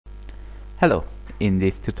Hello, in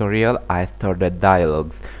this tutorial I started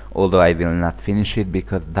dialogues, although I will not finish it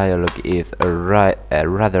because dialogue is a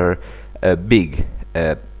rather big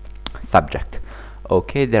subject.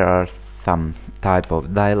 Okay, there are some type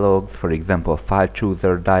of dialogues, for example file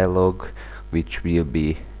chooser dialogue, which will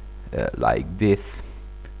be like this.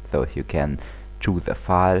 So you can choose a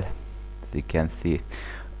file, as you can see,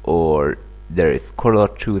 or there is color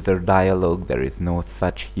chooser dialogue. There is no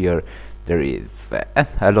such here. There is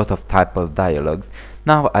a lot of type of dialogues.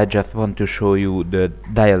 Now I just want to show you the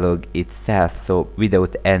dialogue itself, so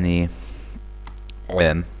without any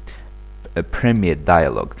premiere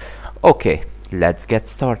dialogue. Okay, let's get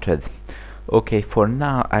started. Okay, for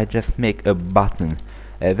now I just make a button.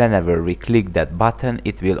 Whenever we click that button,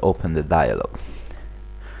 it will open the dialogue.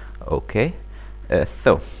 Okay,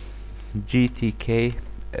 so GTK,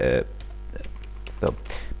 so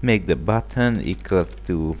make the button equals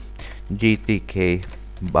to GTK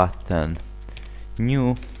button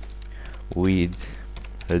new with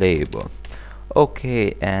label.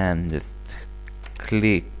 Okay, and just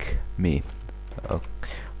click me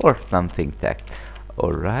or something text.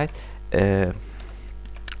 Alright,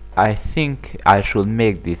 I think I should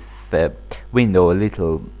make this window a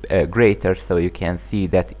little greater so you can see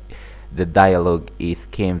that the dialogue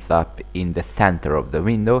comes up in the center of the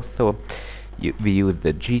window. So we use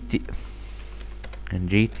the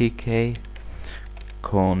GTK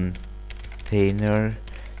container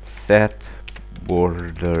set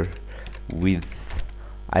border width.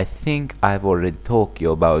 I think I've already talked to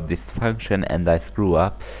you about this function and I screw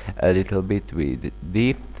up a little bit with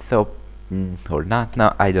the or not.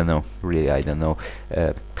 Now I don't know, really I don't know.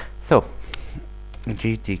 So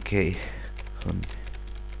GTK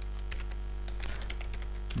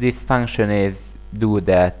this function is do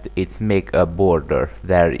that it make a border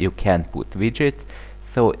where you can put widgets.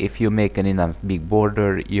 So if you make an enough big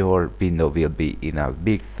border, your window will be enough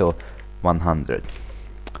big. So 100.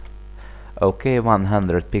 Okay,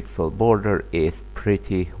 100 pixel border is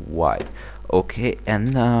pretty wide. Okay,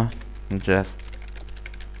 and now just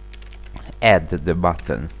add the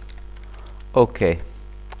button. Okay,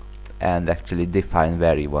 and actually define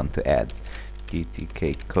where you want to add.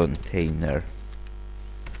 GTK container.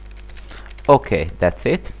 Okay, that's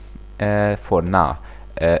it for now.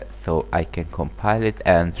 So I can compile it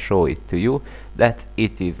and show it to you that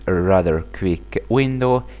it is a rather quick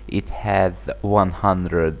window. It has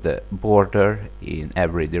 100 border in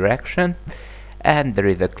every direction, and there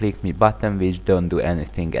is a click me button which don't do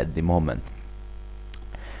anything at the moment.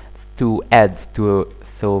 To add to,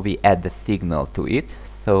 so we add the signal to it.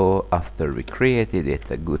 So after we created it,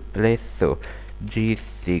 it's a good place. So G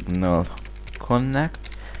signal connect,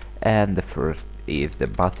 and the first is the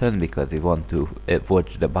button because we want to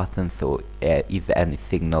watch the button. So if any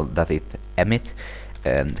signal does it emit,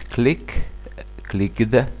 and click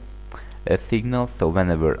the signal. So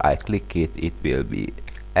whenever I click it, it will be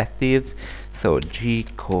active. So G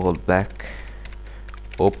callback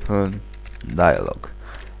open dialog,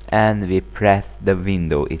 and we press the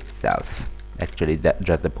window itself. Actually, that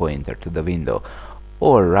just a pointer to the window.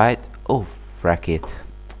 Alright, oh frack it.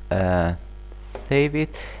 Save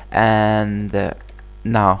it, and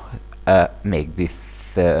now make this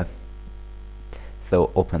so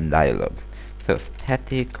open dialog. So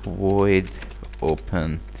static void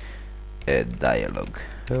open dialog.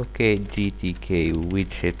 Okay, GTK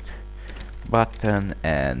widget button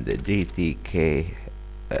and GTK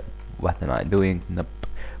what am I doing? Nope.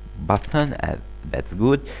 Button, that's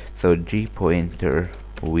good. So G pointer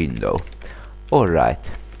window. Alright,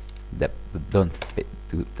 don't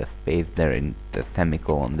do the space there in the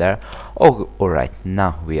semicolon there. Oh, alright,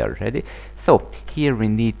 now we are ready. So here we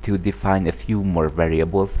need to define a few more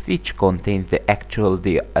variables which contains the actual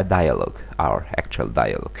dialog, our actual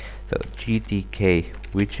dialog. So GTK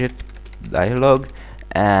widget dialog,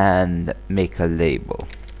 and make a label.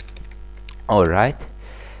 Alright,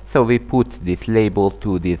 so we put this label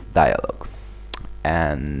to this dialog,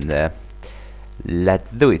 and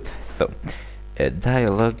let's do it. So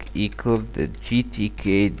dialog equals the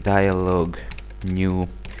GTK dialog new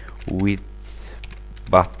with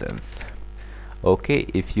buttons. Okay,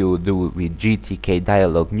 if you do with GTK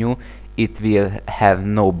dialog new, it will have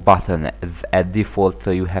no button as a default, so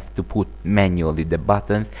you have to put manually the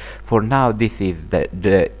buttons. For now this is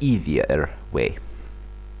the easier way.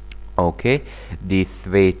 Okay, this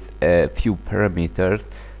waits a few parameters.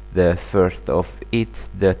 The first of it,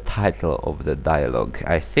 the title of the dialog,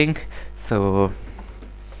 I think. So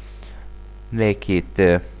make it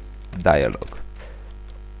dialog.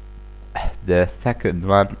 The second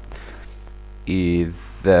one is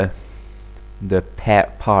the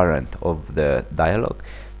parent of the dialog.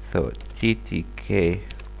 So GTK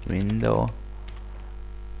window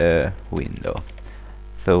window.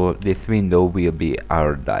 So this window will be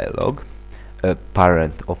our dialog, a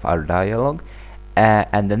parent of our dialog,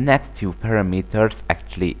 and the next few parameters,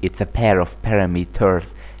 actually it's a pair of parameters,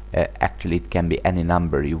 actually it can be any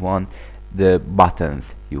number you want, the buttons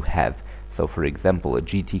you have. So for example a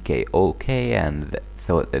GTK OK, and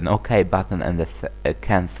so an OK button and a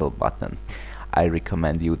cancel button. I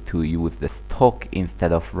recommend you to use the stock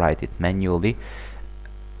instead of write it manually,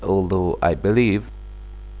 although I believe,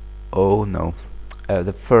 oh no,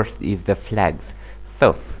 the first is the flags.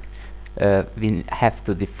 So we have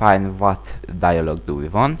to define what dialog do we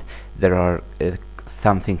want. There are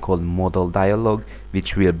something called modal dialog,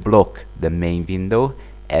 which will block the main window,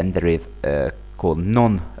 and there is called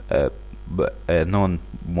non-modal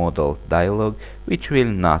dialog, which will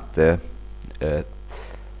not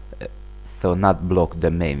so not block the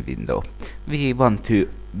main window. We want to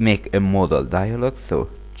make a modal dialog, so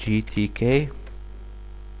GTK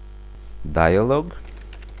dialog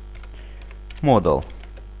modal.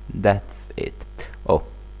 That's it. Oh,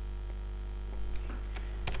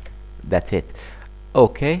 that's it.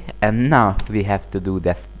 Okay, and now we have to do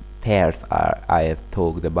the pairs I have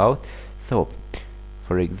talked about. So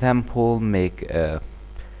for example, make a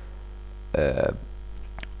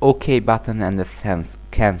OK button and a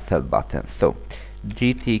cancel button. So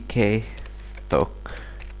GTK stock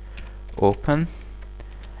open,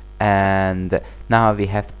 and now we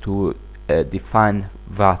have to define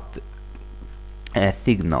what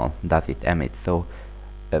signal does it emit. So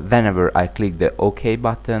whenever I click the OK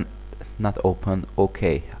button, not open,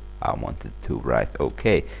 OK, I wanted to write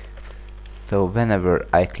OK. So whenever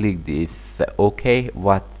I click this OK,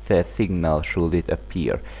 what signal should it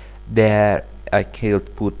appear? There I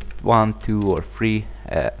could put 1, 2 or 3,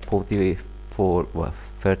 44, well,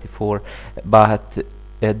 34, but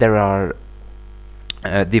there are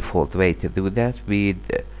default way to do that with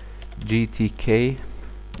GTK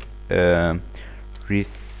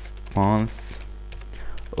response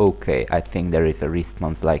OK. I think there is a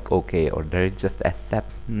response like OK, or there is just a step,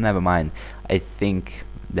 never mind. I think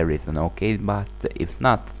there is an OK, but if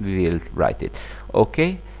not, we will write it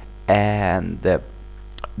OK, and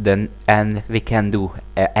then we can do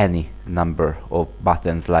any number of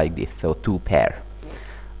buttons like this, so 2 pair.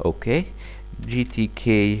 OK,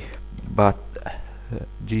 GTK but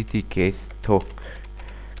GTK stock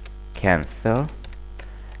cancel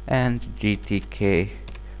and GTK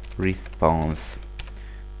response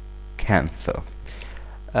cancel.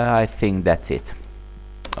 I think that's it,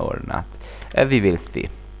 or not. We will see.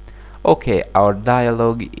 Okay, our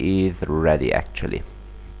dialog is ready actually.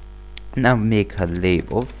 Now make a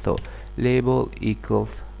label. So label equals,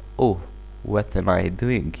 oh, what am I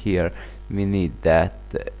doing here? We need that,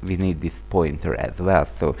 we need this pointer as well.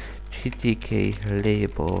 So GTK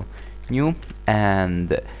label new,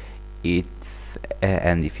 and it's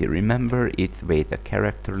and if you remember, it's weight a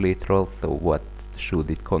character literal. So what should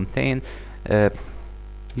it contain?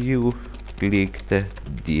 You clicked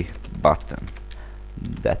the button.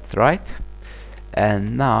 That's right.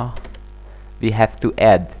 And now we have to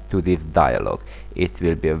add to this dialog. It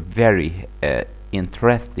will be a very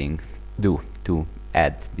interesting to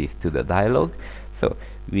add this to the dialog. So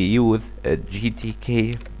we use a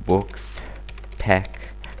GTK box pack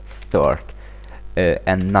start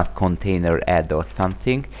and not container add or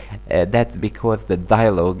something. That's because the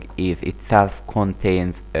dialog is itself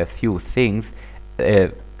contains a few things.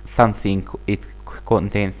 It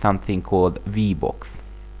contains something called VBox.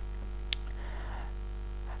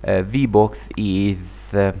 VBox is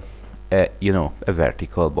you know, a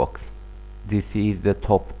vertical box. This is the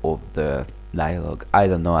top of the dialog. I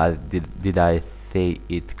don't know, did I say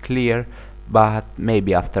it clear, but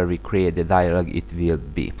maybe after we create the dialog it will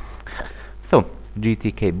be. So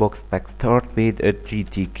GTK box pack start with a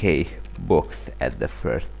GTK box as the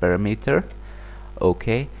first parameter.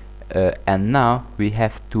 Okay, and now we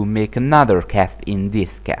have to make another cast in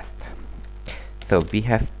this cast. So we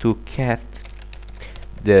have to cast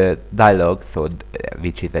the dialog, so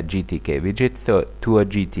which is a GTK widget, so to a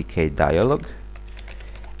GTK dialog,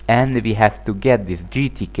 and we have to get this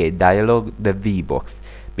GTK dialog the VBox.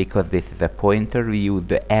 Because this is a pointer, we use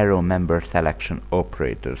the arrow member selection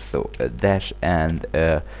operator, so a dash and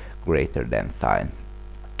a greater than sign,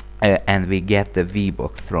 and we get the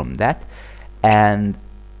VBox from that, and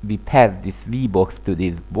we pass this VBox to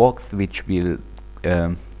this box, which will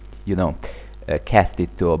you know, cast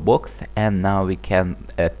it to a box, and now we can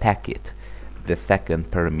pack it, the second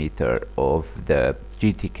parameter of the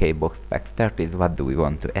GTK box fact30 what do we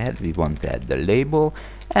want to add? We want to add the label,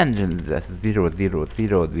 and the 000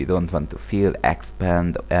 we don't want to fill,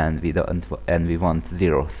 expand, and we want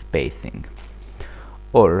zero spacing.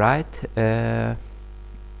 Alright,